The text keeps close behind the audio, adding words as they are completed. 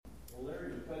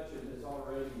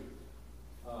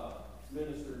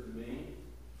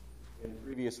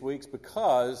previous weeks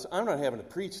because I'm not having to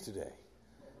preach today.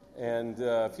 And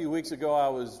a few weeks ago, I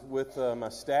was with my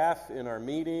staff in our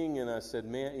meeting, and I said,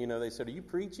 man, they said, are you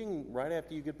preaching right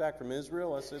after you get back from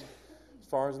Israel? I said, as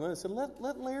far as I know, they said,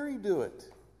 let Larry do it.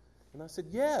 And I said,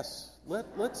 yes, let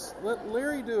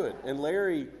Larry do it. And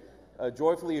Larry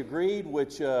joyfully agreed,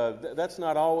 which that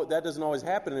doesn't always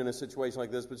happen in a situation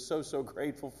like this, but so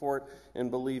grateful for it.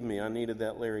 And believe me, I needed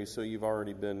that, Larry, so you've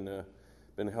already been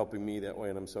helping me that way,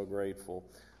 and I'm so grateful.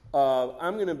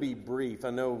 I'm going to be brief. I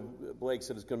know Blake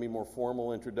said it's going to be a more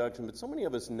formal introduction, but so many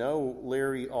of us know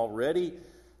Larry already.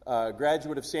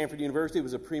 Graduate of Stanford University,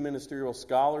 was a pre-ministerial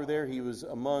scholar there. He was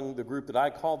among the group that I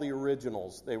call the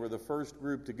originals. They were the first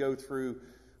group to go through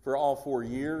for all 4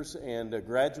 years and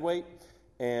graduate.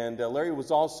 And Larry was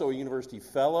also a university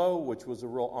fellow, which was a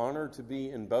real honor to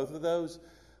be in both of those.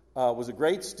 Was a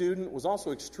great student, was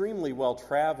also extremely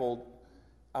well-traveled.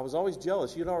 I was always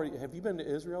jealous. Have you been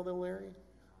to Israel, though, Larry?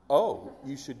 Oh,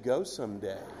 you should go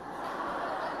someday.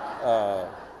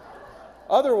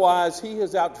 Otherwise, he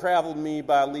has out-traveled me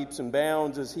by leaps and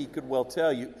bounds, as he could well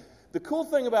tell you. The cool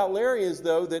thing about Larry is,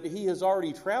 though, that he has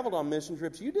already traveled on mission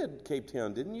trips. You did Cape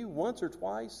Town, didn't you? Once or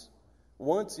twice?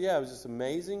 Once, yeah, it was just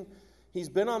amazing. He's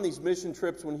been on these mission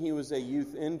trips when he was a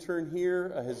youth intern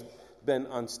here, has been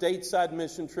on stateside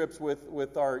mission trips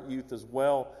with our youth as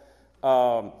well.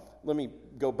 Let me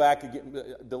go back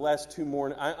again. The last 2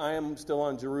 mornings, I am still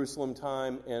on Jerusalem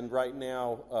time, and right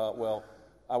now,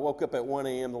 I woke up at 1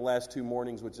 a.m. the last 2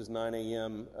 mornings, which is 9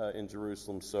 a.m. In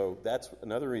Jerusalem, so that's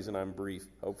another reason I'm brief,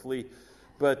 hopefully.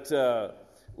 But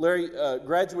Larry,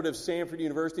 graduate of Stanford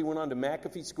University, went on to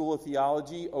McAfee School of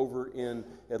Theology over in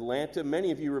Atlanta. Many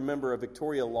of you remember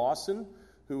Victoria Lawson,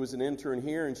 who was an intern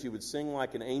here, and she would sing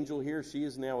like an angel here. She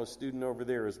is now a student over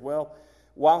there as well.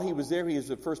 While he was there, he was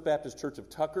at First Baptist Church of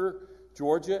Tucker,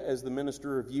 Georgia, as the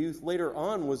minister of youth. Later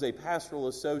on was a pastoral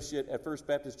associate at First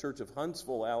Baptist Church of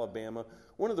Huntsville, Alabama,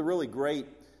 one of the really great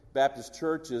Baptist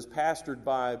churches, pastored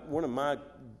by one of my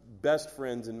best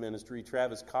friends in ministry,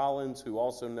 Travis Collins, who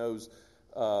also knows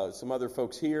some other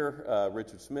folks here,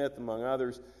 Richard Smith, among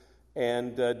others,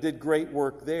 and did great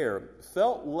work there.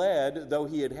 Felt led, though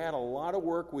he had a lot of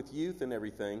work with youth and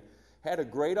everything, had a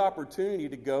great opportunity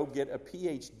to go get a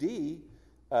PhD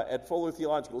at Fuller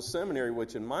Theological Seminary,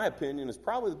 which in my opinion is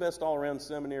probably the best all-around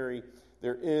seminary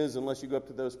there is, unless you go up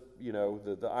to those,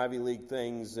 the Ivy League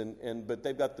things. But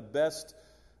they've got the best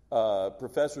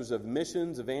professors of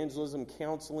missions, evangelism,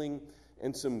 counseling,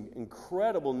 and some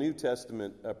incredible New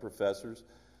Testament professors.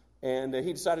 And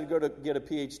he decided to go to get a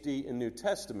PhD in New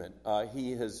Testament.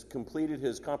 He has completed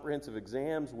his comprehensive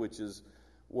exams, which is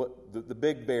what the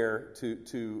big bear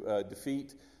to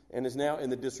defeat, and is now in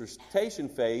the dissertation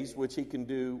phase, which he can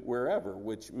do wherever,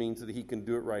 which means that he can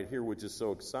do it right here, which is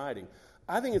so exciting.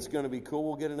 I think it's going to be cool.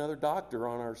 We'll get another doctor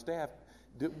on our staff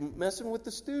messing with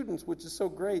the students, which is so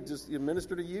great. Just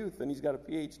minister to youth, and he's got a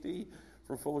PhD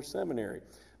from Fuller Seminary.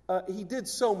 He did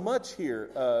so much here,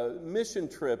 mission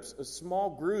trips, small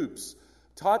groups,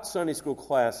 taught Sunday school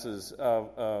classes.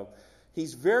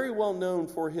 He's very well known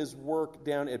for his work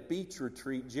down at Beach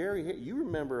Retreat. Jerry, you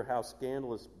remember how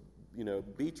scandalous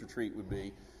Beach Retreat would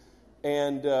be.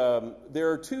 And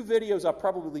there are 2 videos I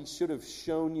probably should have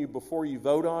shown you before you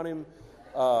vote on him.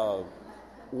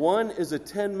 One is a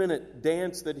 10-minute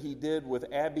dance that he did with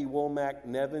Abby Womack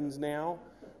Nevins now,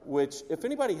 which, if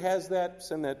anybody has that,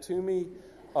 send that to me.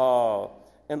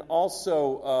 And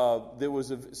also, there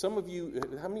was some of you,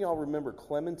 how many of y'all remember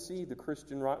Clemency, the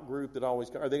Christian rock group that always,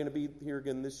 are they going to be here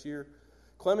again this year?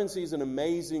 Clemency is an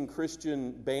amazing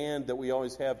Christian band that we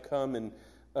always have come and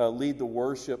lead the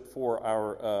worship for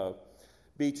our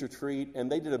beach retreat.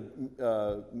 And they did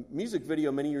a music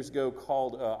video many years ago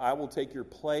called I Will Take Your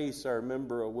Place. I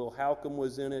remember Will Halcomb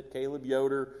was in it, Caleb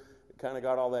Yoder, kind of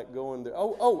got all that going there.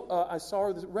 I saw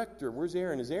her, the rector. Where's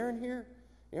Aaron? Is Aaron here?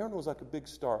 Aaron was like a big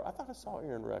star. I thought I saw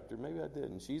Aaron Rector. Maybe I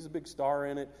didn't. She's a big star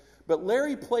in it. But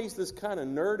Larry plays this kind of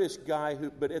nerdish guy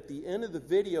but at the end of the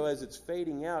video, as it's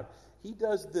fading out, he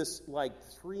does this like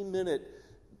 3-minute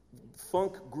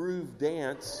funk groove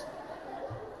dance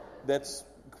that's,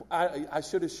 I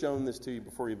should have shown this to you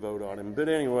before you vote on him. But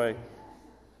anyway,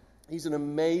 he's an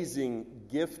amazing,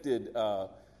 gifted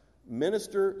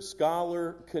minister,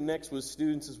 scholar, connects with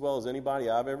students as well as anybody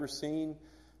I've ever seen.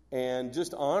 And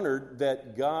just honored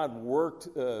that God worked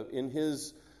in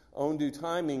His own due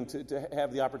timing to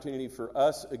have the opportunity for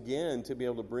us again to be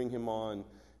able to bring him on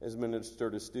as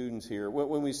minister to students here.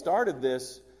 When we started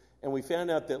this and we found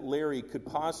out that Larry could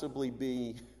possibly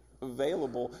be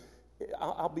available,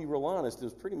 I'll be real honest, it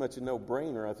was pretty much a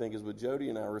no-brainer, I think, is what Jody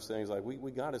and I were saying. It's like,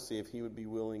 we got to see if he would be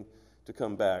willing to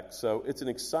come back. So it's an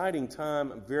exciting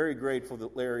time. I'm very grateful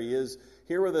that Larry is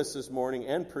here with us this morning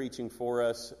and preaching for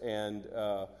us, and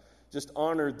just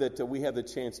honored that we have the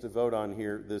chance to vote on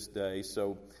here this day.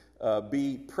 So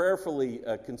be prayerfully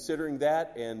considering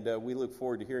that, and we look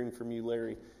forward to hearing from you,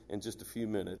 Larry, in just a few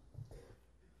minutes.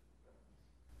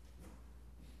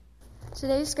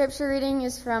 Today's scripture reading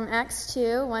is from Acts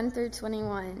 2, 1 through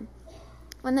 21.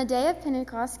 When the day of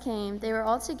Pentecost came, they were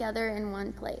all together in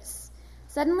one place.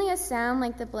 Suddenly a sound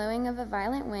like the blowing of a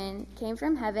violent wind came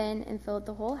from heaven and filled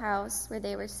the whole house where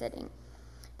they were sitting.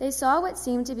 They saw what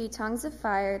seemed to be tongues of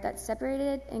fire that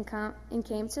separated and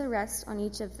came to rest on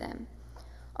each of them.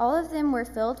 All of them were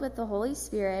filled with the Holy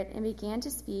Spirit and began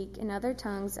to speak in other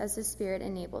tongues as the Spirit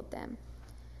enabled them.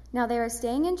 Now they were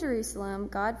staying in Jerusalem,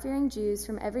 God-fearing Jews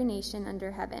from every nation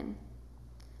under heaven.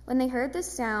 When they heard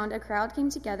this sound, a crowd came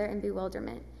together in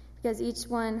bewilderment, because each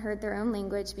one heard their own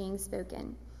language being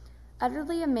spoken.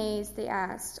 Utterly amazed, they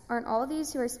asked, "Aren't all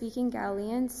these who are speaking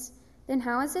Galileans? Then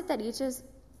how is it that each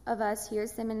of us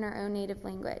hears them in our own native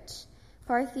language?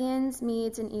 Parthians,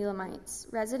 Medes, and Elamites,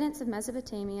 residents of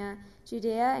Mesopotamia,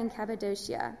 Judea and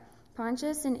Cappadocia,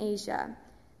 Pontus and Asia,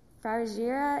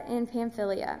 Phrygia and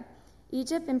Pamphylia,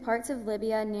 Egypt and parts of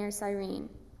Libya near Cyrene,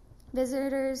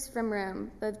 visitors from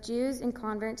Rome, both Jews and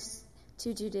converts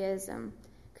to Judaism,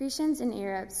 Cretans and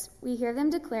Arabs. We hear them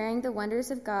declaring the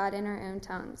wonders of God in our own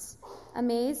tongues."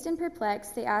 Amazed and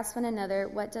perplexed, they asked one another,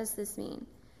 "What does this mean?"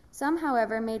 Some,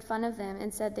 however, made fun of them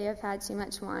and said they have had too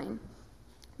much wine.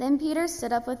 Then Peter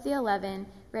stood up with the 11,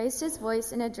 raised his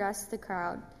voice, and addressed the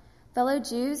crowd. "Fellow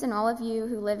Jews and all of you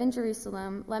who live in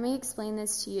Jerusalem, let me explain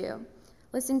this to you.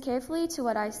 Listen carefully to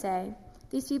what I say.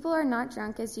 These people are not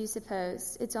drunk as you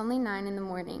suppose. It's only 9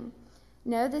 a.m.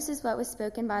 No, this is what was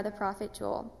spoken by the prophet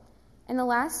Joel. In the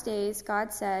last days,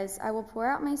 God says, I will pour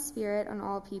out my Spirit on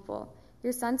all people.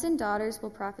 Your sons and daughters will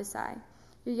prophesy.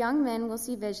 Your young men will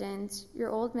see visions. Your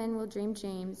old men will dream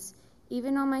dreams,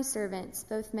 even on my servants,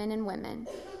 both men and women.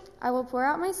 I will pour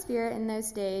out my Spirit in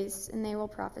those days, and they will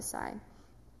prophesy.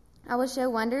 I will show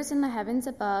wonders in the heavens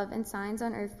above and signs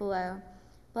on earth below,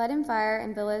 blood and fire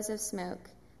and billows of smoke.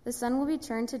 The sun will be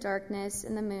turned to darkness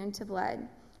and the moon to blood,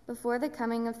 before the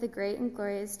coming of the great and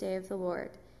glorious day of the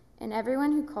Lord. And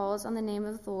everyone who calls on the name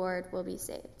of the Lord will be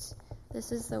saved."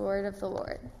 This is the word of the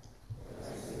Lord.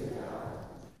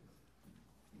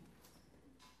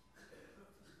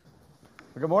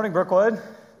 Good morning, Brookwood. Good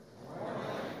morning.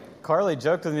 Carly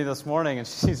joked with me this morning, and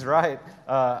she's right.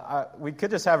 We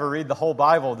could just have her read the whole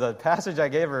Bible. The passage I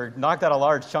gave her knocked out a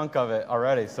large chunk of it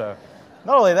already. So,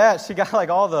 not only that, she got like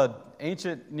all the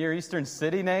ancient Near Eastern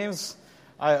city names.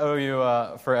 I owe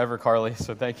you forever, Carly.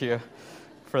 So thank you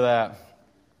for that.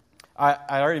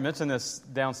 I already mentioned this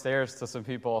downstairs to some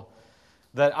people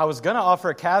that I was going to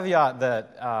offer a caveat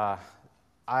that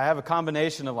I have a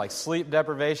combination of like sleep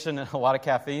deprivation and a lot of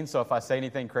caffeine. So if I say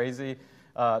anything crazy,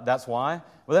 that's why.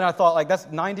 But then I thought, like, that's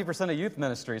 90% of youth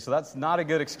ministry, so that's not a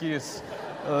good excuse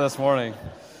this morning.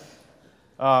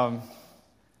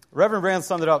 Reverend Brand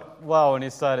summed it up well when he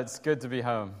said, "It's good to be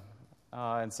home."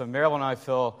 And so Marilyn and I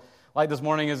feel like this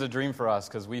morning is a dream for us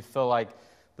because we feel like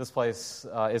this place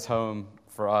is home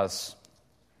for us.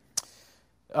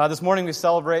 This morning we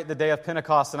celebrate the day of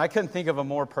Pentecost, and I couldn't think of a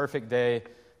more perfect day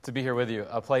to be here with you,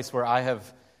 a place where I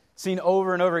have seen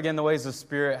over and over again the ways the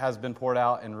Spirit has been poured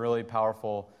out in really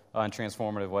powerful and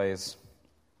transformative ways.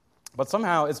 But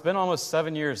somehow it's been almost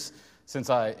 7 years since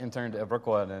I interned at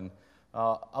Brookwood, and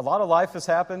a lot of life has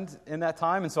happened in that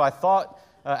time, and so I thought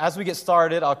as we get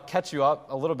started, I'll catch you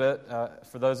up a little bit,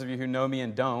 for those of you who know me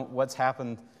and don't, what's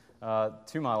happened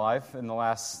to my life in the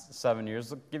last 7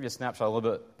 years. I'll give you a snapshot a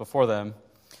little bit before then.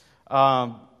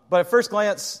 But at first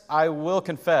glance, I will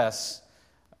confess,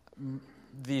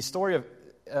 the story of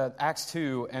Acts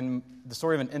 2 and the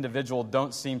story of an individual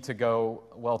don't seem to go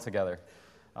well together.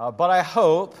 But I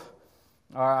hope,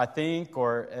 or I think,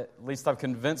 or at least I've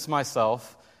convinced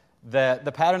myself that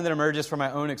the pattern that emerges from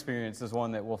my own experience is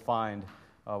one that we'll find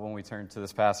when we turn to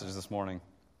this passage this morning.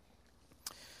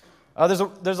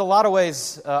 There's a lot of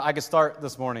ways I could start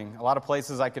this morning, a lot of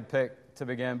places I could pick to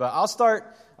begin, but I'll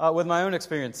start with my own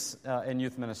experience in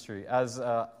youth ministry. As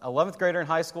an 11th grader in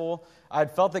high school,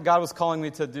 I'd felt that God was calling me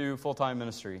to do full-time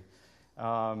ministry.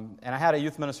 And I had a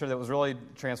youth minister that was really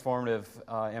transformative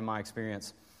in my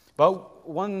experience. But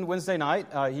one Wednesday night,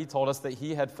 he told us that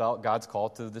he had felt God's call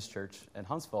to this church in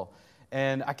Huntsville.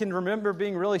 And I can remember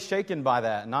being really shaken by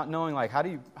that, not knowing, like, how do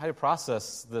you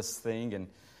process this thing? And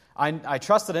I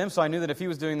trusted him, so I knew that if he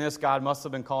was doing this, God must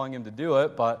have been calling him to do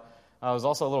it. But I was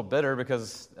also a little bitter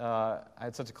because I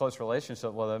had such a close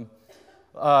relationship with him.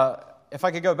 If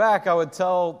I could go back, I would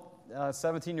tell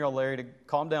 17-year-old Larry to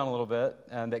calm down a little bit,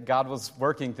 and that God was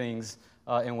working things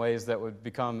in ways that would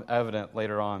become evident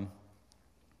later on.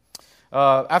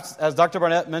 As Dr.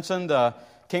 Barnett mentioned,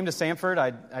 came to Samford.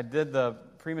 I did the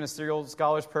pre-ministerial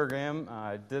scholars program.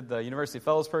 I did the University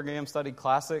Fellows program, studied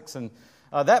classics, and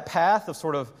that path of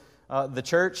sort of the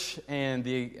church and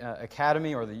the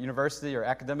academy or the university or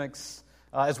academics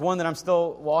is one that I'm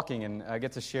still walking, and I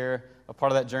get to share a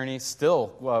part of that journey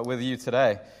still with you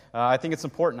today. I think it's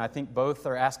important. I think both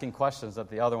are asking questions that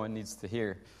the other one needs to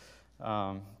hear.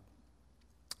 I'll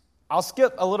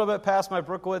skip a little bit past my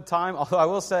Brookwood time, although I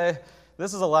will say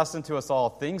this is a lesson to us all.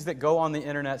 Things that go on the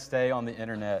internet stay on the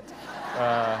internet.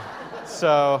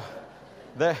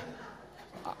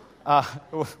 When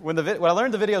I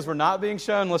learned the videos were not being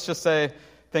shown, let's just say,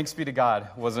 thanks be to God,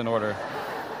 was in order.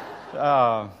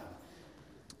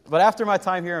 But after my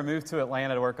time here, I moved to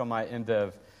Atlanta to work on my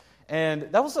MDiv.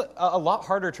 And that was a lot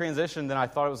harder transition than I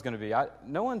thought it was going to be.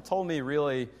 No one told me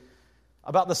really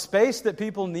about the space that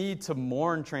people need to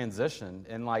mourn transition.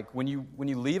 And like when you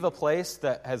leave a place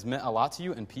that has meant a lot to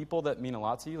you and people that mean a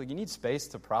lot to you, like you need space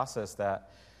to process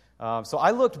that. So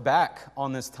I looked back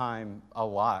on this time a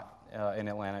lot in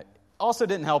Atlanta. Also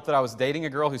didn't help that I was dating a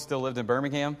girl who still lived in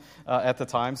Birmingham at the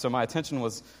time, so my attention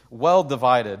was well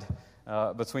divided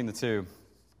between the two.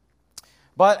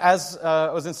 But as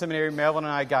I was in seminary, Marilyn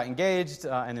and I got engaged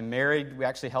and then married. We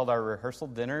actually held our rehearsal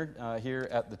dinner here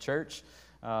at the church.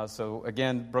 So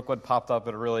again, Brookwood popped up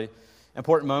at a really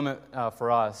important moment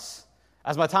for us.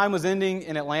 As my time was ending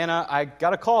in Atlanta, I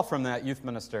got a call from that youth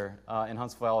minister in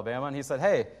Huntsville, Alabama, and he said,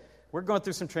 "Hey, we're going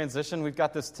through some transition. We've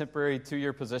got this temporary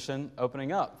 2-year position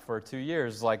opening up for 2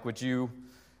 years. Like, would you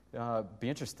be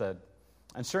interested?"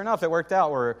 And sure enough, it worked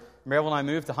out where Marilyn and I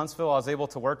moved to Huntsville. I was able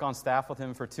to work on staff with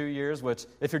him for 2 years, which,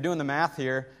 if you're doing the math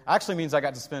here, actually means I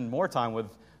got to spend more time with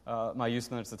my youth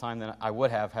minister at the time than I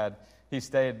would have had he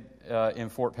stayed in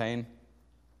Fort Payne.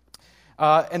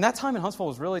 And that time in Huntsville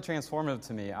was really transformative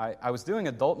to me. I was doing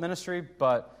adult ministry,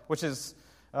 which is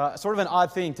sort of an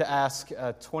odd thing to ask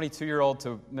a 22-year-old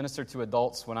to minister to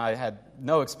adults when I had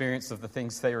no experience of the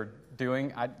things they were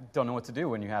doing. I don't know what to do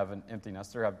when you have an empty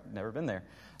nester. I've never been there.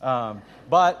 But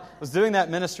I was doing that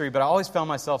ministry, but I always found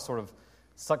myself sort of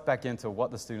sucked back into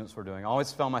what the students were doing. I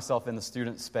always found myself in the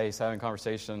student space having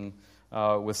conversation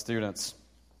with students.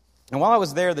 And while I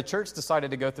was there, the church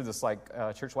decided to go through this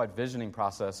church-wide visioning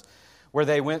process where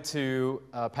they went to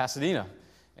Pasadena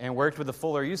and worked with the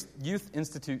Fuller Youth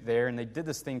Institute there, and they did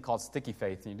this thing called Sticky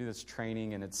Faith, and you do this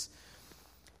training, and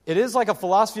it is like a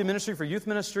philosophy of ministry for youth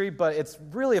ministry, but it's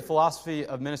really a philosophy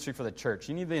of ministry for the church.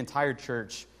 You need the entire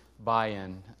church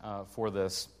buy-in for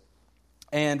this.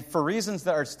 And for reasons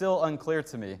that are still unclear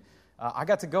to me, I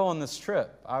got to go on this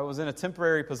trip. I was in a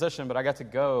temporary position, but I got to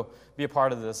go be a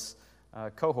part of this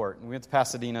cohort. And we went to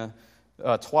Pasadena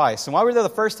twice. And while we were there the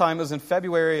first time, it was in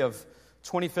February of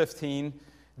 2015.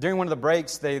 During one of the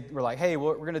breaks, they were like, "Hey,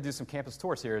 we're going to do some campus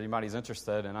tours here. Anybody's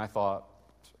interested?" And I thought,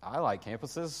 I like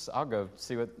campuses. I'll go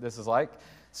see what this is like.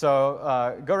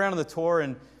 So go around on the tour,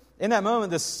 and in that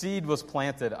moment, this seed was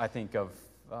planted, I think, of,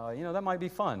 that might be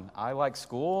fun. I like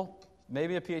school.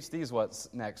 Maybe a PhD is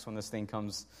what's next when this thing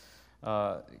comes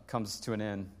to an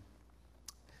end.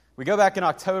 We go back in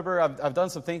October. I've done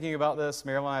some thinking about this.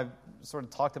 Marilyn and I sort of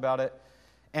talked about it.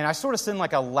 And I sort of send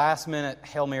like a last-minute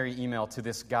Hail Mary email to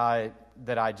this guy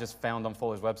that I just found on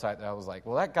Fuller's website that I was like,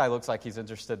 well, that guy looks like he's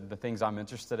interested in the things I'm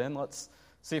interested in. Let's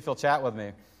see if he'll chat with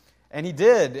me. And he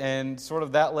did, and sort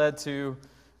of that led to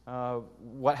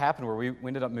what happened, where we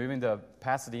ended up moving to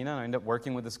Pasadena, and I ended up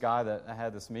working with this guy that I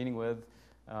had this meeting with.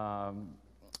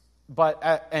 But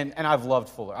I've loved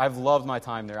Fuller. I've loved my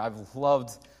time there. I've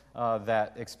loved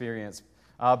that experience.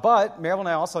 But Marilyn and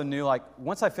I also knew, like,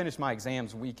 once I finished my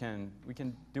exams, we can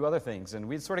do other things. And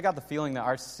we sort of got the feeling that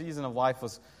our season of life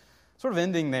was sort of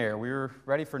ending there. We were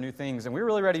ready for new things, and we were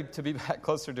really ready to be back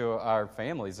closer to our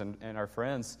families and our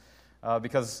friends.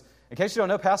 Because, in case you don't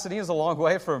know, Pasadena is a long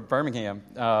way from Birmingham.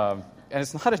 And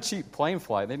it's not a cheap plane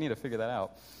flight. They need to figure that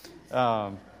out.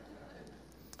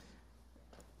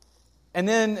 And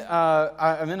then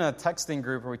I'm in a texting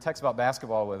group where we text about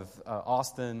basketball with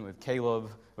Austin, with Caleb,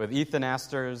 with Ethan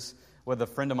Asters, with a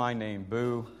friend of mine named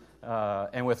Boo,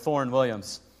 and with Thorne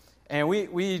Williams. And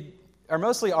we are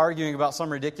mostly arguing about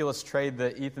some ridiculous trade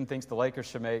that Ethan thinks the Lakers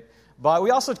should make. But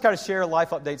we also kind of share life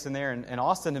updates in there. And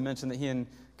Austin had mentioned that he and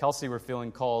Kelsey were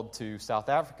feeling called to South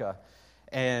Africa.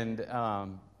 And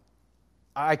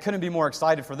I couldn't be more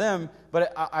excited for them.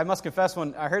 But I must confess,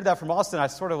 when I heard that from Austin, I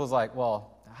sort of was like,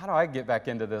 well, how do I get back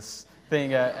into this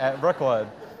thing at Brookwood?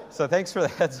 So thanks for the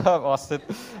heads up, Austin.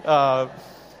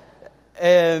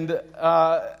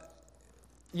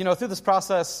 through this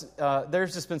process,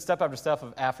 there's just been step after step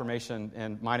of affirmation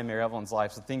in mine and Mary Evelyn's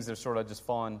life. So things have sort of just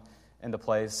fallen into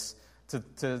place to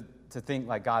think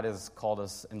like God has called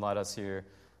us and led us here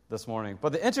this morning.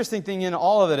 But the interesting thing in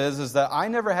all of it is that I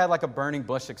never had like a burning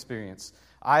bush experience.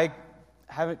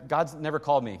 God's never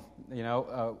called me,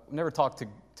 never talked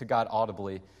to God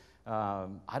audibly.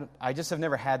 I just have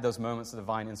never had those moments of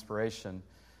divine inspiration.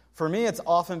 For me, it's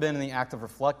often been in the act of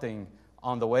reflecting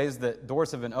on the ways that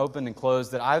doors have been opened and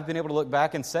closed that I've been able to look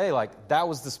back and say, like, that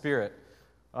was the Spirit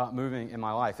moving in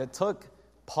my life. It took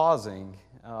pausing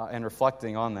and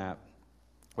reflecting on that,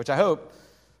 which I hope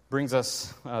brings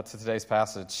us to today's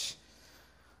passage.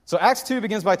 So Acts 2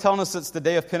 begins by telling us it's the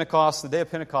day of Pentecost. The day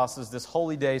of Pentecost is this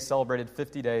holy day celebrated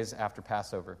 50 days after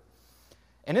Passover.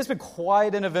 And it's been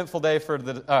quite an eventful day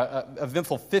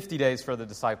eventful 50 days for the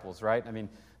disciples, right? I mean,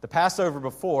 the Passover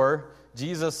before,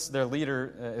 Jesus, their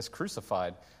leader, is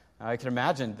crucified. I can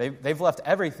imagine they've left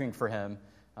everything for him.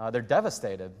 They're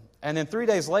devastated. And then 3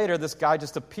 days later, this guy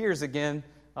just appears again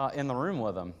in the room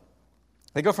with them.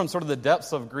 They go from sort of the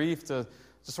depths of grief to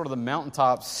just sort of the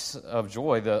mountaintops of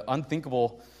joy. The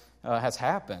unthinkable has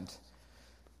happened.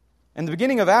 And the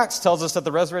beginning of Acts tells us that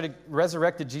the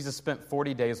resurrected Jesus spent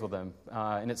 40 days with them.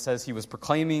 And it says he was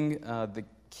proclaiming the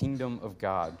kingdom of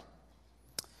God.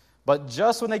 But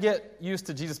just when they get used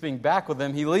to Jesus being back with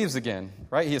them, he leaves again,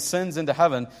 right? He ascends into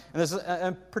heaven. And there's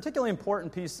a particularly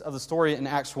important piece of the story in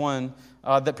Acts 1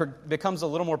 that becomes a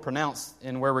little more pronounced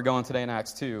in where we're going today in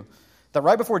Acts 2. That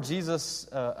right before Jesus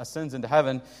ascends into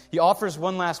heaven, he offers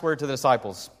one last word to the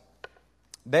disciples.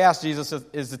 They ask Jesus,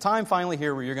 is the time finally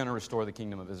here where you're going to restore the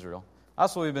kingdom of Israel?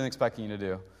 That's what we've been expecting you to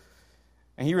do.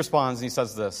 And he responds and he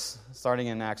says this, starting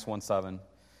in Acts 1:7.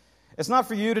 It's not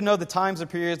for you to know the times or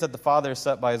periods that the Father has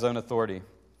set by his own authority,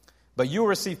 but you will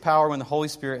receive power when the Holy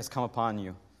Spirit has come upon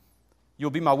you. You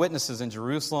will be my witnesses in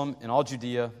Jerusalem, in all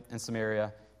Judea and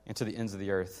Samaria, and to the ends of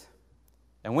the earth.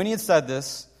 And when he had said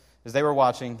this, as they were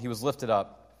watching, he was lifted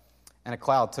up, and a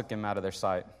cloud took him out of their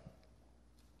sight.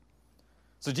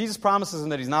 So Jesus promises them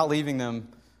that he's not leaving them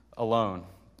alone.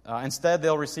 Instead,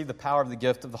 they'll receive the power of the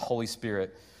gift of the Holy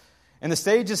Spirit. And the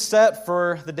stage is set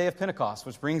for the day of Pentecost,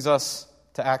 which brings us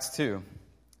to Acts 2.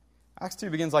 Acts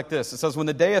 2 begins like this. It says, when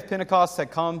the day of Pentecost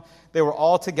had come, they were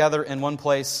all together in one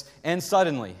place, and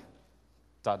suddenly, ...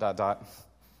 So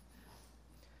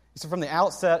from the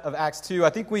outset of Acts 2,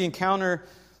 I think we encounter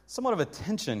somewhat of a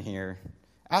tension here.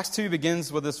 Acts 2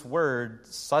 begins with this word,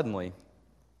 suddenly.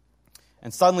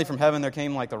 And suddenly from heaven there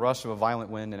came like the rush of a violent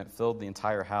wind, and it filled the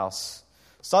entire house.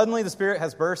 Suddenly the Spirit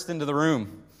has burst into the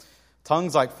room.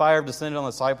 Tongues like fire have descended on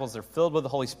the disciples. They're filled with the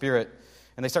Holy Spirit,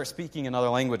 and they start speaking in other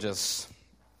languages.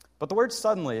 But the word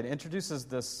suddenly, it introduces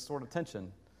this sort of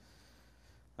tension.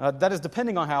 That is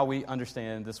depending on how we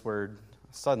understand this word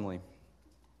suddenly.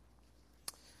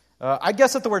 I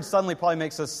guess that the word suddenly probably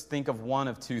makes us think of one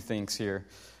of two things here.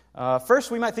 First,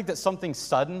 we might think that something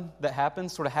sudden that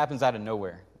happens sort of happens out of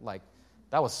nowhere. Like,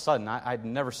 that was sudden. I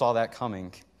never saw that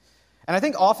coming. And I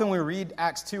think often when we read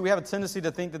Acts 2, we have a tendency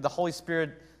to think that the Holy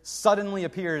Spirit suddenly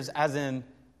appears as in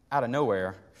out of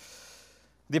nowhere.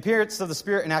 The appearance of the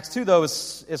Spirit in Acts 2, though,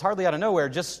 is hardly out of nowhere.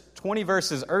 Just 20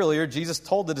 verses earlier, Jesus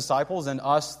told the disciples and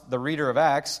us, the reader of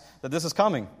Acts, that this is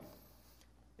coming.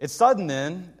 It's sudden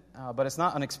then, but it's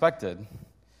not unexpected.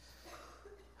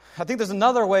 I think there's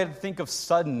another way to think of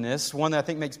suddenness, one that I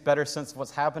think makes better sense of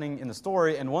what's happening in the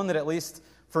story, and one that, at least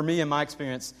for me in my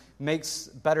experience, makes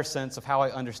better sense of how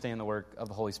I understand the work of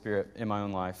the Holy Spirit in my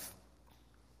own life.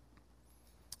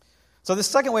 So the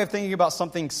second way of thinking about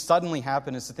something suddenly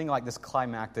happen is to think like this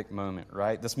climactic moment,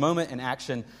 right? This moment in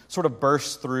action sort of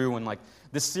bursts through, and like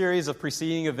this series of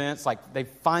preceding events, like they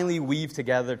finally weave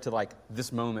together to like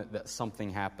this moment that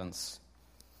something happens.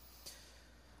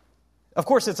 Of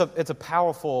course, it's a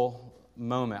powerful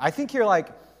moment. I think here, like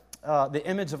the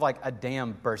image of like a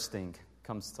dam bursting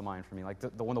comes to mind for me. Like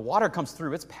when the water comes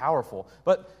through, it's powerful.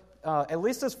 But at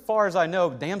least as far as I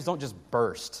know, dams don't just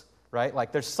burst, right?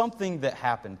 Like there's something that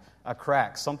happened, a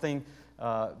crack, something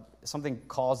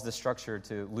caused the structure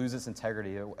to lose its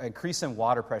integrity, an increase in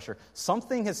water pressure.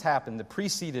 Something has happened that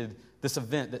preceded this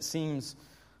event that seems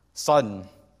sudden.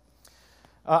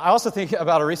 I also think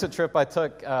about a recent trip I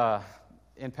took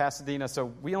in Pasadena. So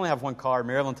we only have one car.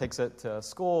 Marilyn takes it to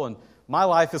school, and my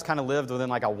life is kind of lived within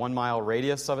like a 1 mile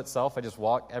radius of itself. I just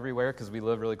walk everywhere because we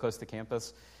live really close to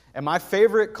campus. And my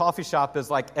favorite coffee shop is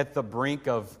like at the brink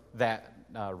of that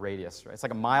radius, right? It's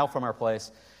like a mile from our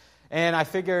place. And I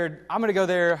figured I'm going to go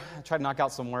there, try to knock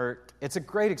out some work. It's a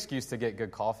great excuse to get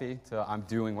good coffee. I'm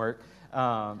doing work.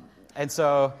 And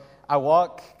so I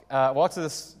walk to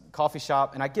this coffee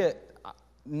shop, and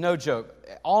no joke,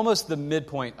 almost the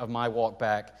midpoint of my walk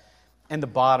back, and the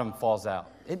bottom falls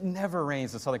out. It never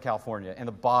rains in Southern California, and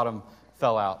the bottom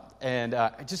fell out. And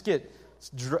I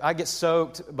get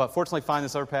soaked, but fortunately find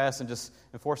this overpass and just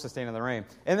am forced to stand in the rain.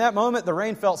 In that moment, the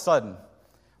rain felt sudden,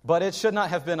 but it should not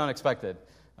have been unexpected.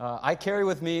 I carry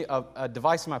with me a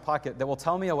device in my pocket that will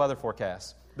tell me a weather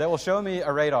forecast, that will show me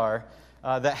a radar,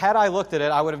 that had I looked at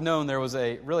it, I would have known there was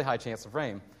a really high chance of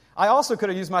rain. I also could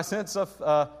have used my sense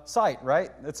of sight, right?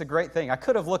 It's a great thing. I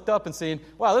could have looked up and seen,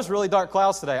 wow, there's really dark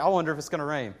clouds today. I wonder if it's going to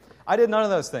rain. I did none of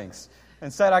those things.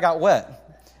 Instead, I got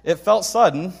wet. It felt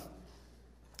sudden,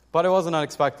 but it wasn't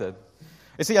unexpected.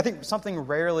 You see, I think something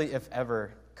rarely, if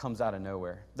ever, comes out of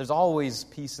nowhere. There's always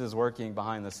pieces working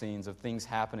behind the scenes of things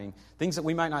happening, things that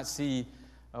we might not see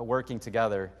working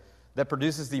together, that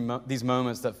produces these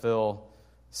moments that feel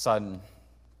sudden.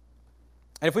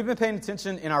 And if we've been paying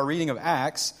attention in our reading of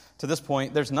Acts to this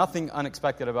point, there's nothing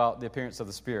unexpected about the appearance of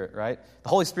the Spirit, right? The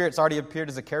Holy Spirit's already appeared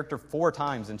as a character 4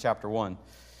 times in chapter 1.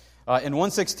 In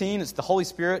 1:16, it's the Holy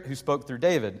Spirit who spoke through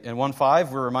David. In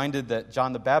 1:5, we're reminded that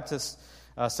John the Baptist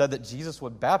said that Jesus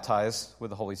would baptize with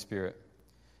the Holy Spirit.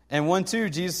 In 1:2,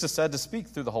 Jesus is said to speak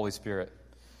through the Holy Spirit.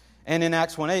 And in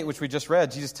Acts 1:8, which we just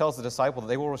read, Jesus tells the disciple that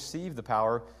they will receive the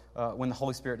power when the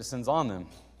Holy Spirit descends on them.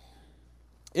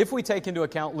 If we take into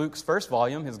account Luke's first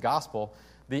volume, his gospel,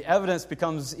 the evidence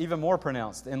becomes even more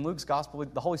pronounced. In Luke's gospel,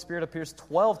 the Holy Spirit appears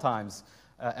 12 times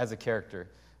as a character.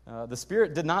 The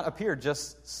Spirit did not appear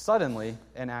just suddenly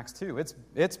in Acts 2.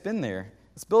 It's been there.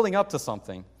 It's building up to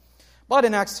something. But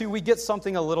in Acts 2, we get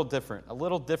something a little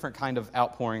different kind of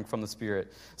outpouring from the Spirit.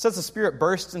 It says the Spirit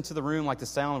bursts into the room like the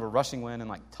sound of a rushing wind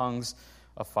and like tongues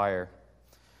of fire.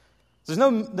 There's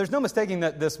no mistaking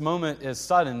that this moment is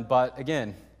sudden, but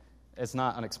again, it's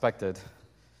not unexpected.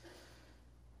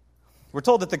 We're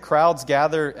told that the crowds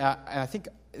gather, and I think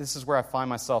this is where I find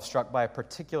myself struck by a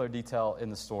particular detail in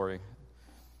the story.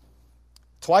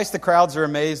 Twice the crowds are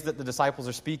amazed that the disciples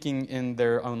are speaking in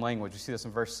their own language. You see this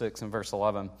in verse 6 and verse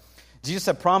 11. Jesus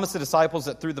had promised the disciples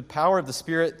that through the power of the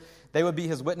Spirit, they would be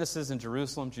his witnesses in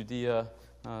Jerusalem, Judea,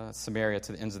 Samaria,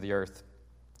 to the ends of the earth.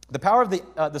 The power of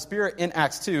the Spirit in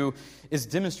Acts 2 is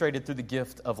demonstrated through the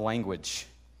gift of language.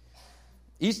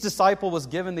 Each disciple was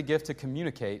given the gift to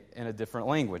communicate in a different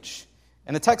language.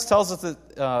 And the text tells us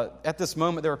that at this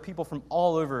moment there are people from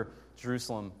all over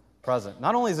Jerusalem present.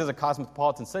 Not only is it a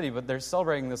cosmopolitan city, but they're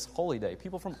celebrating this holy day.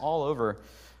 People from all over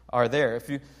are there.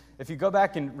 If you go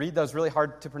back and read those really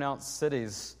hard to pronounce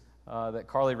cities that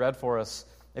Carly read for us,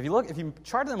 if you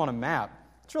chart them on a map,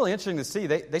 it's really interesting to see.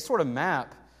 They sort of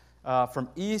map from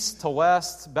east to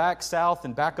west, back south,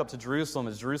 and back up to Jerusalem,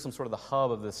 as Jerusalem sort of the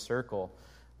hub of this circle.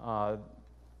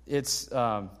 It's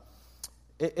an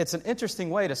interesting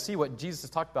way to see what Jesus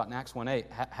has talked about in Acts 1:8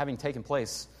 having taken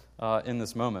place in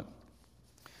this moment.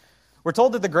 We're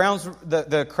told that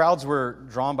the crowds were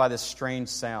drawn by this strange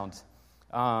sound.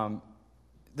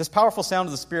 This powerful sound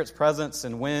of the Spirit's presence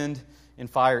and wind and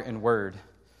fire and word.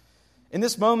 In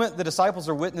this moment, the disciples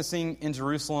are witnessing in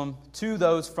Jerusalem to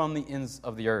those from the ends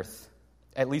of the earth,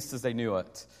 at least as they knew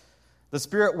it. The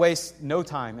Spirit wastes no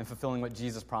time in fulfilling what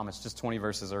Jesus promised just 20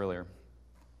 verses earlier.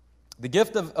 The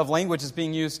gift of language is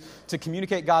being used to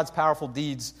communicate God's powerful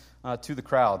deeds to the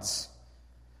crowds.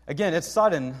 Again, it's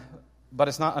sudden, but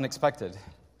it's not unexpected. You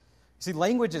see,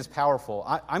 language is powerful.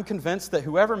 I'm convinced that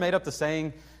whoever made up the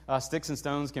saying, sticks and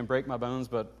stones can break my bones,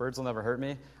 but birds will never hurt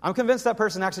me, I'm convinced that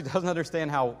person actually doesn't understand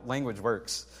how language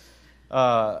works.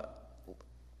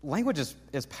 Language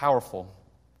is powerful,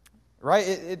 right?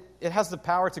 It has the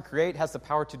power to create, has the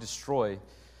power to destroy.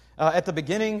 At the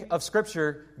beginning of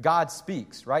Scripture, God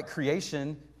speaks, right?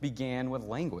 Creation began with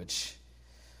language.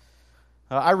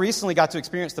 I recently got to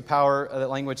experience the power that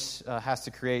language has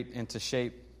to create and to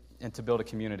shape and to build a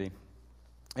community.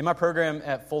 In my program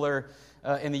at Fuller,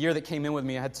 in the year that came in with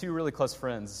me, I had 2 really close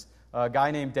friends. A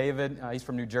guy named David, he's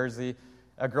from New Jersey,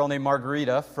 a girl named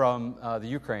Margarita from the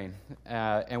Ukraine.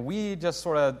 And we just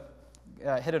sort of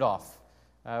hit it off.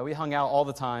 We hung out all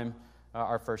the time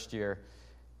our first year.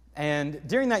 And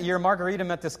during that year, Margarita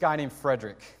met this guy named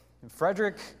Frederick. And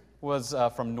Frederick was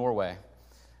from Norway.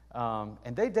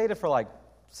 And they dated for like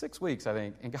 6 weeks, I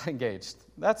think, and got engaged.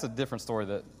 That's a different story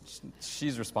that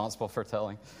she's responsible for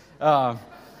telling.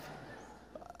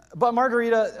 But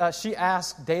Margarita, she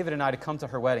asked David and I to come to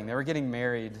her wedding. They were getting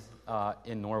married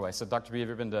in Norway. So, Dr. B, have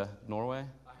you ever been to Norway?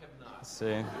 I have not. Let's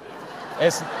see.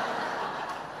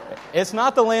 It's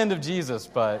not the land of Jesus,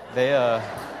 but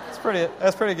that's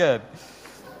pretty good.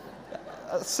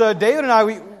 So David and I,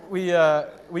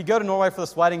 we go to Norway for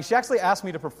this wedding. She actually asked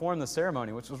me to perform the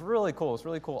ceremony, which was really cool. It was a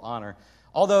really cool honor.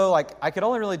 Although, I could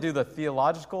only really do the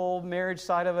theological marriage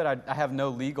side of it. I have no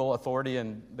legal authority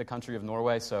in the country of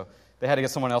Norway, so they had to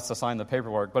get someone else to sign the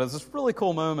paperwork. But it's this really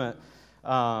cool moment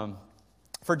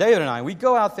for David and I. We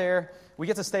go out there. We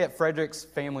get to stay at Frederick's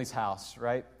family's house,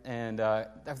 right? And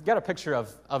I've got a picture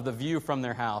of the view from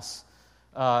their house.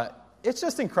 It's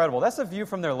just incredible. That's a view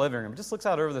from their living room. It just looks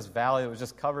out over this valley that was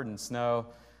just covered in snow.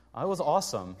 It was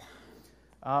awesome.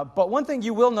 But one thing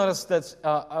you will notice that's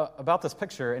about this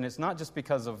picture, and it's not just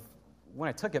because of when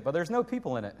I took it, but there's no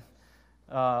people in it.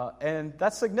 And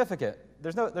that's significant.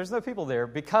 There's no people there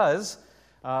because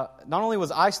not only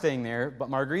was I staying there, but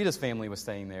Margarita's family was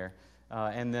staying there.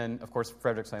 And then, of course,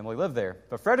 Frederick's family lived there.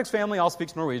 But Frederick's family all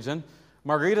speaks Norwegian.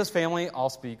 Margarita's family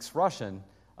all speaks Russian.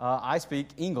 I speak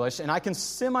English, and I can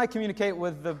semi-communicate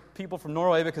with the people from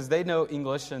Norway because they know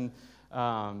English, and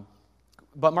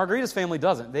but Margarita's family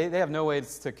doesn't. They have no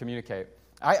ways to communicate.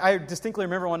 I distinctly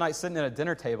remember one night sitting at a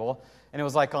dinner table, and it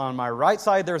was like on my right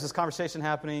side there was this conversation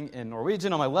happening in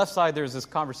Norwegian, on my left side there was this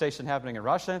conversation happening in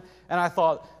Russian, and I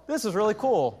thought, this is really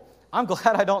cool. I'm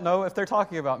glad I don't know if they're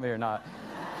talking about me or not.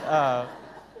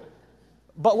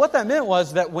 But what that meant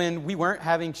was that when we weren't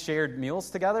having shared meals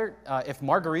together, if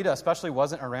Margarita especially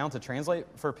wasn't around to translate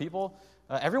for people,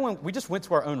 we just went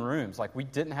to our own rooms. Like, we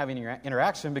didn't have any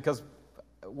interaction because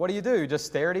what do? You just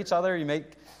stare at each other. You make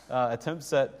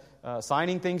attempts at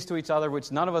signing things to each other,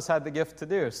 which none of us had the gift to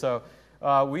do. So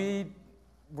we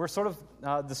were sort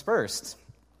of dispersed.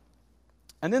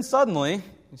 And then suddenly,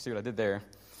 you see what I did there,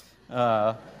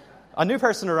 a new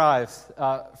person arrived.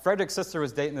 Frederick's sister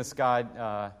was dating this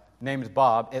guy named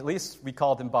Bob. At least we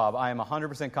called him Bob. I am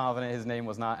 100% confident his name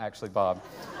was not actually Bob.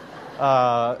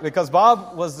 Because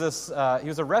Bob was he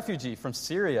was a refugee from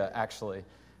Syria, actually.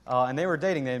 And they were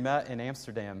dating. They met in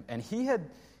Amsterdam. And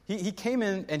he came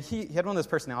in, and he had one of those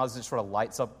personalities that sort of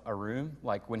lights up a room.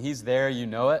 Like, when he's there, you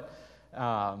know it.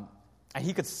 And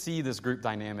he could see this group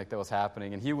dynamic that was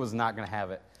happening, and he was not going to have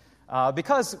it.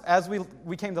 Because, as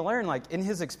we came to learn, like, in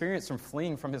his experience from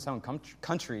fleeing from his own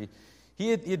country, he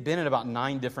had been in about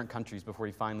 9 different countries before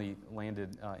he finally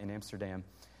landed in Amsterdam.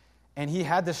 And he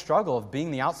had this struggle of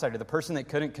being the outsider, the person that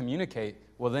couldn't communicate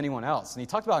with anyone else. And he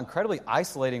talked about incredibly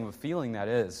isolating of a feeling that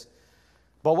is.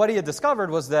 But what he had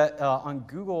discovered was that on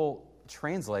Google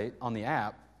Translate, on the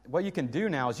app, what you can do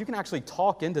now is you can actually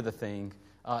talk into the thing,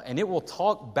 and it will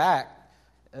talk back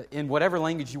in whatever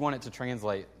language you want it to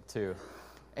translate to.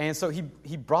 And so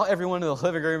he brought everyone to the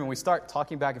living room, and we start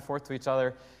talking back and forth to each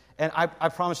other. And I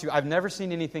promise you, I've never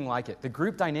seen anything like it. The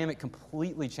group dynamic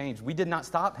completely changed. We did not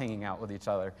stop hanging out with each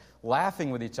other, laughing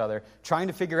with each other, trying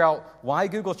to figure out why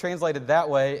Google translated that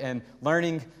way, and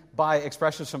learning by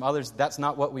expressions from others that's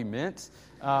not what we meant.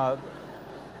 But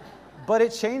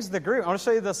it changed the group. I want to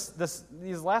show you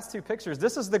these last 2 pictures.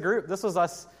 This is the group. This was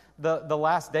us the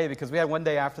last day, because we had one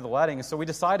day after the wedding. And so we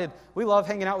decided we love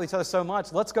hanging out with each other so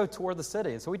much. Let's go tour the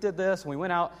city. And so we did this, and we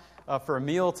went out for a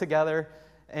meal together.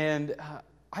 And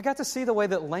I got to see the way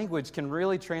that language can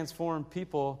really transform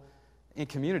people in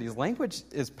communities. Language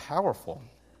is powerful.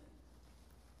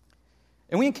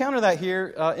 And we encounter that here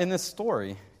in this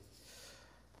story.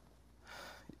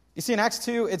 You see, in Acts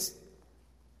 2,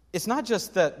 it's not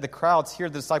just that the crowds hear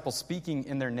the disciples speaking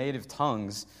in their native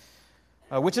tongues,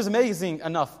 which is amazing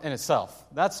enough in itself.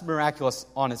 That's miraculous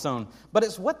on its own. But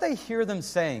it's what they hear them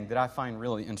saying that I find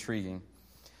really intriguing.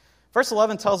 Verse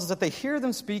 11 tells us that they hear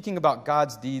them speaking about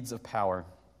God's deeds of power.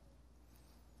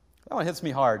 That one hits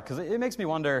me hard, because it makes me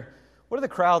wonder, what do the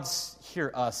crowds hear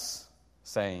us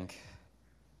saying?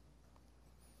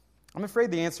 I'm afraid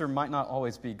the answer might not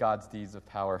always be God's deeds of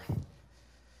power.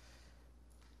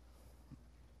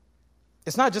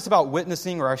 It's not just about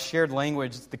witnessing or our shared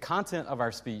language. The content of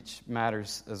our speech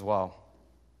matters as well.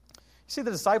 You see,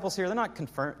 the disciples here,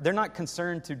 they're not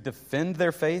concerned to defend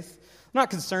their faith. They're not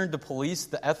concerned to police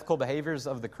the ethical behaviors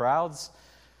of the crowds.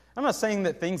 I'm not saying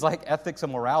that things like ethics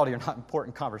and morality are not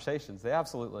important conversations. They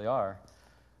absolutely are.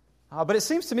 But it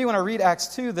seems to me when I read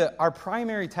Acts 2 that our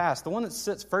primary task, the one that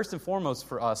sits first and foremost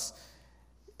for us,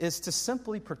 is to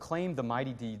simply proclaim the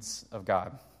mighty deeds of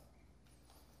God.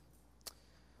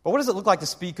 But what does it look like to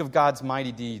speak of God's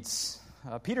mighty deeds?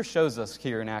 Peter shows us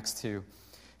here in Acts 2.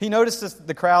 He notices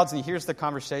the crowds and he hears the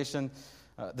conversation.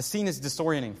 The scene is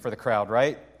disorienting for the crowd,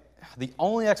 right? The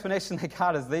only explanation they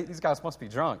got is these guys must be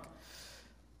drunk.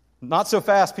 Not so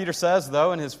fast, Peter says,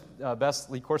 though, in his best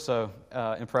Lee Corso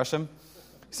impression.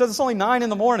 He says it's only 9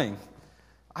 a.m.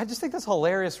 I just think that's a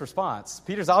hilarious response.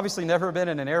 Peter's obviously never been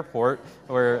in an airport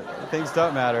where things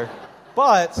don't matter.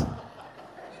 But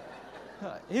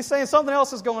he's saying something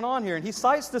else is going on here, and he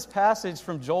cites this passage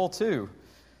from Joel 2.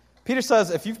 Peter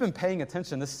says, if you've been paying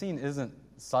attention, this scene isn't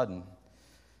sudden.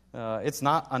 It's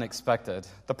not unexpected.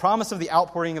 The promise of the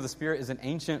outpouring of the Spirit is an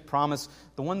ancient promise,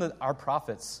 the one that our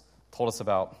prophets told us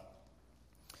about.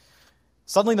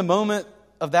 Suddenly, the moment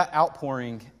of that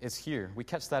outpouring is here. We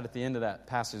catch that at the end of that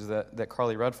passage that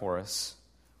Carly read for us.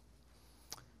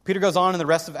 Peter goes on in the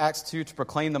rest of Acts 2 to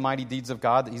proclaim the mighty deeds of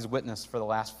God that he's witnessed for the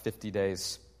last 50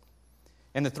 days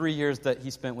and the 3 years that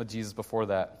he spent with Jesus before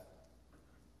that.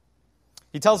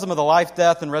 He tells them of the life,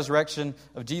 death, and resurrection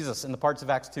of Jesus in the parts of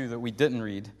Acts 2 that we didn't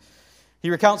read. He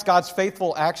recounts God's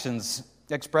faithful actions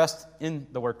expressed in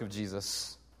the work of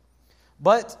Jesus.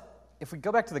 But if we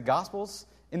go back to the Gospels,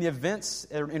 in the events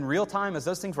in real time as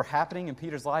those things were happening in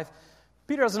Peter's life,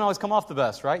 Peter doesn't always come off the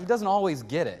best, right? He doesn't always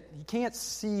get it. He can't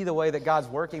see the way that God's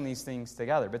working these things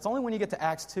together. But it's only when you get to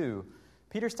Acts 2,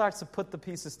 Peter starts to put the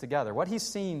pieces together. What he's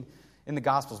seen in the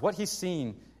Gospels, what he's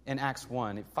seen in Acts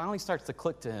 1, it finally starts to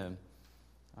click to him.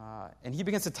 And he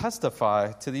begins to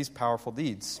testify to these powerful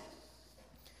deeds.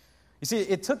 You see,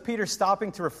 it took Peter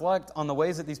stopping to reflect on the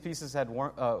ways that these pieces had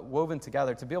woven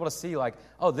together to be able to see, like,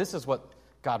 oh, this is what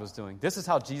God was doing. This is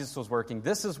how Jesus was working.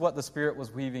 This is what the Spirit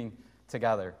was weaving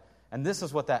together. And this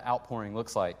is what that outpouring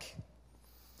looks like.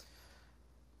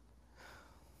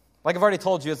 Like I've already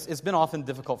told you, it's been often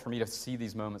difficult for me to see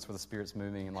these moments where the Spirit's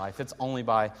moving in life. It's only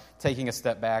by taking a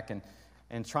step back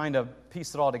and trying to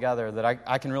piece it all together that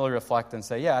I can really reflect and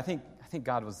say, yeah, I think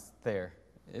God was there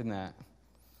in that.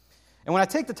 And when I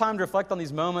take the time to reflect on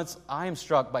these moments, I am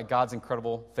struck by God's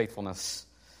incredible faithfulness.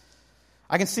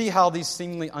 I can see how these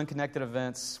seemingly unconnected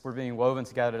events were being woven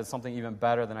together to something even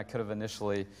better than I could have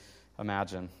initially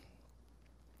imagined.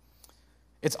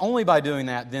 It's only by doing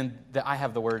that then that I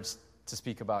have the words to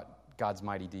speak about God's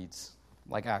mighty deeds,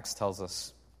 like Acts tells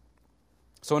us.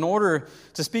 So in order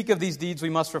to speak of these deeds, we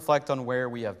must reflect on where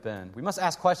we have been. We must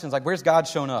ask questions like, where's God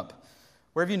shown up?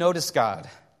 Where have you noticed God?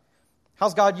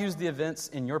 How's God used the events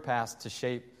in your past to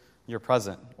shape your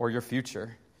present or your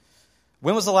future?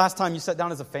 When was the last time you sat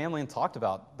down as a family and talked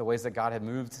about the ways that God had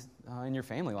moved in your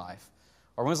family life?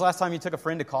 Or when was the last time you took a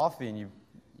friend to coffee and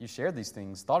you shared these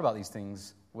things, thought about these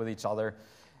things with each other?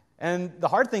 And the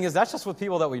hard thing is that's just with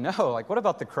people that we know. Like, what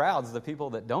about the crowds, the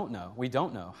people that don't know? We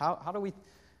don't know. How do we,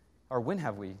 or when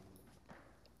have we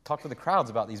talked to the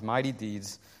crowds about these mighty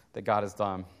deeds that God has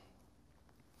done?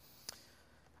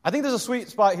 I think there's a sweet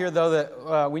spot here, though,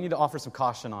 that we need to offer some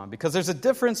caution on, because there's a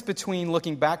difference between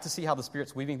looking back to see how the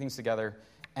Spirit's weaving things together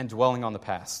and dwelling on the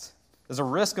past. There's a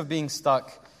risk of being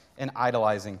stuck in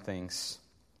idolizing things.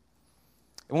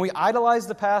 And when we idolize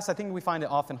the past, I think we find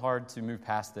it often hard to move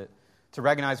past it, to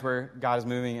recognize where God is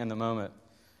moving in the moment.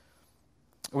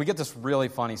 We get this really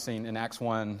funny scene in Acts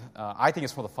 1. I think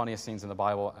it's one of the funniest scenes in the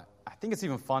Bible. I think it's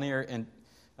even funnier in...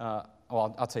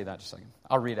 I'll tell you that in just a second.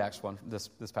 I'll read Acts 1,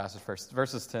 this passage first,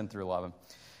 verses 10 through 11.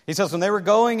 He says, when they were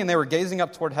going and they were gazing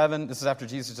up toward heaven, this is after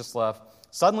Jesus just left,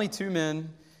 suddenly 2 men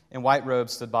in white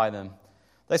robes stood by them.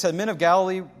 They said, men of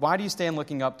Galilee, why do you stand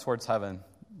looking up towards heaven?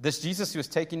 This Jesus who was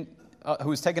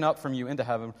taken up from you into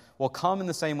heaven will come in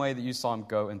the same way that you saw him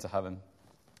go into heaven.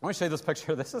 I want to show you this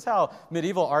picture. This is how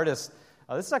medieval artists,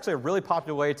 this is actually a really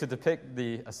popular way to depict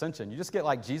the ascension. You just get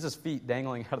like Jesus' feet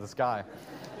dangling out of the sky.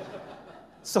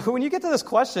 So when you get to this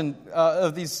question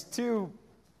of these 2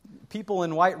 people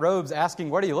in white robes asking,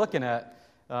 what are you looking at?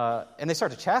 And they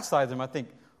start to chastise them, I think,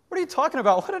 what are you talking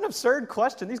about? What an absurd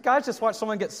question. These guys just watched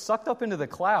someone get sucked up into the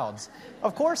clouds.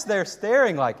 Of course they're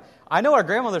staring like, I know our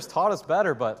grandmothers taught us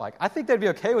better, but like I think they'd be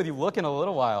okay with you looking a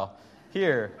little while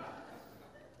here.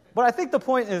 But I think the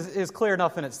point is clear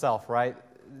enough in itself, right?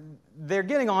 They're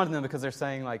getting on to them because they're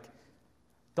saying, like,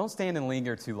 don't stand and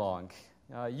linger too long.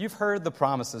 You've heard the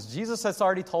promises. Jesus has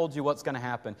already told you what's going to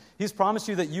happen. He's promised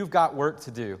you that you've got work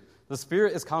to do. The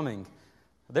Spirit is coming.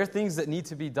 There are things that need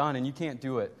to be done, and you can't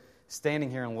do it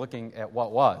standing here and looking at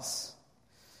what was.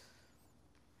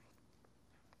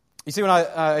 You see, when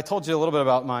I told you a little bit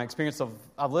about my experience of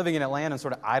living in Atlanta and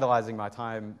sort of idolizing my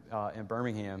time in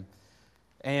Birmingham,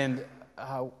 and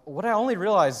what I only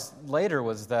realized later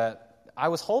was that I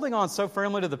was holding on so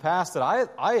firmly to the past that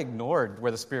I ignored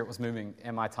where the Spirit was moving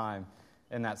in my time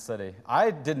in that city.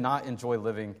 I did not enjoy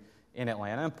living in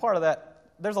Atlanta, and part of that,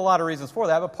 there's a lot of reasons for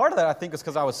that, but part of that I think is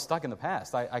because I was stuck in the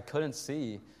past. I couldn't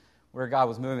see where God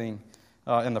was moving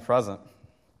in the present.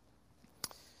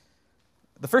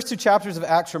 The first 2 chapters of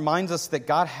Acts reminds us that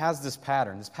God has this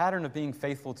pattern of being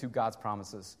faithful to God's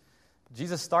promises.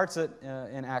 Jesus starts it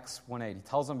in Acts 1:8. He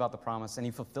tells them about the promise, and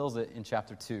he fulfills it in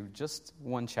chapter 2, just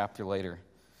 1 chapter later.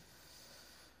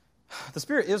 The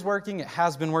Spirit is working. It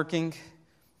has been working,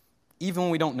 even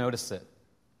when we don't notice it.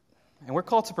 And we're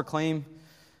called to proclaim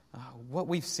what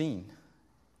we've seen,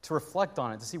 to reflect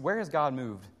on it, to see where has God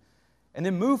moved, and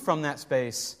then move from that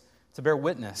space to bear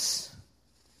witness.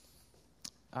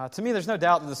 To me, there's no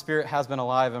doubt that the Spirit has been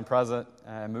alive and present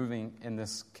and moving in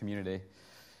this community.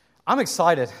 I'm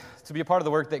excited to be a part of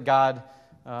the work that God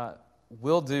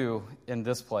will do in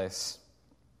this place.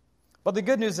 But the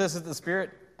good news is that the Spirit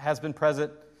has been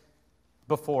present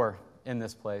before in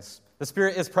this place. The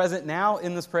Spirit is present now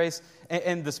in this place,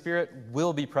 and the Spirit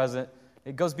will be present.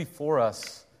 It goes before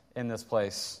us in this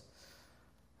place.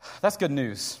 That's good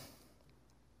news.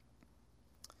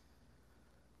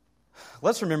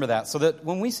 Let's remember that, so that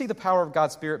when we see the power of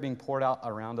God's Spirit being poured out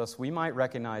around us, we might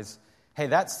recognize, hey,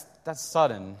 that's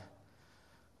sudden,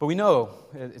 but we know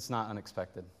it's not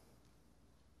unexpected.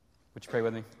 Would you pray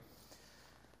with me?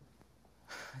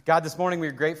 God, this morning we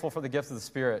are grateful for the gift of the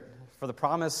Spirit, for the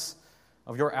promise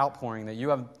of your outpouring, that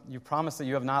you promise that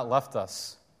you have not left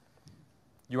us.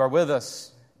 You are with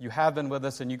us, you have been with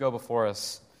us, and you go before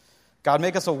us. God,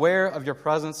 make us aware of your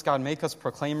presence. God, make us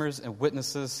proclaimers and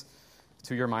witnesses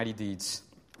to your mighty deeds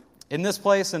in this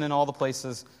place and in all the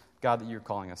places, God, that you're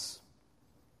calling us.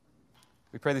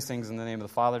 We pray these things in the name of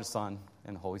the Father, the Son,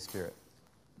 and the Holy Spirit.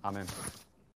 Amen.